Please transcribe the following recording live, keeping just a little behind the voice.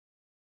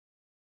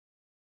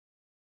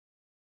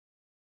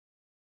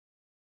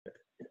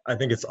I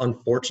think it's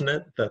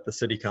unfortunate that the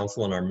city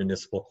council and our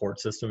municipal court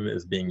system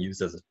is being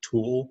used as a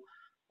tool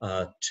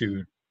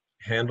to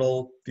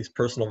handle these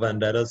personal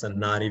vendettas and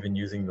not even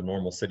using the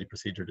normal city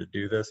procedure to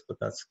do this. But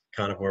that's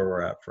kind of where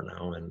we're at for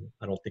now. And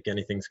I don't think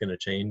anything's going to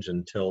change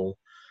until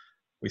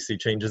we see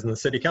changes in the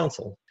city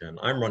council. And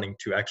I'm running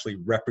to actually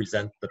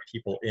represent the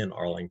people in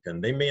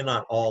Arlington. They may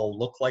not all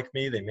look like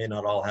me. They may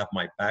not all have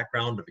my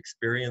background of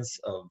experience,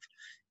 of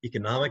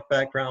economic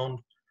background,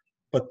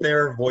 but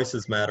their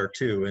voices matter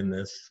too in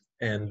this,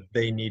 and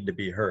they need to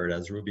be heard,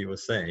 as Ruby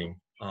was saying.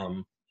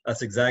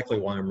 That's exactly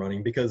why I'm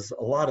running, because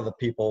a lot of the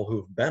people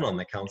who've been on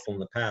the council in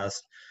the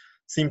past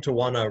seem to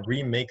want to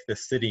remake the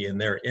city in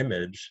their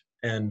image,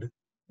 and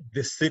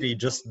this city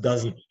just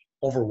doesn't,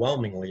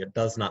 overwhelmingly, it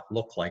does not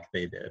look like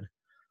they did.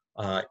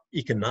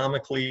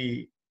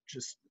 Economically,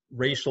 just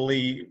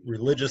racially,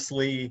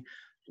 religiously,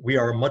 we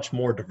are a much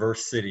more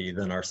diverse city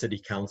than our city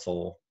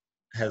council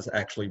has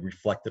actually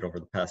reflected over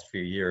the past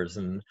few years.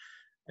 And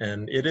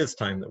it is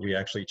time that we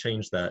actually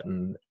change that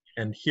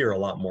and hear a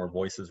lot more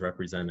voices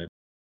represented.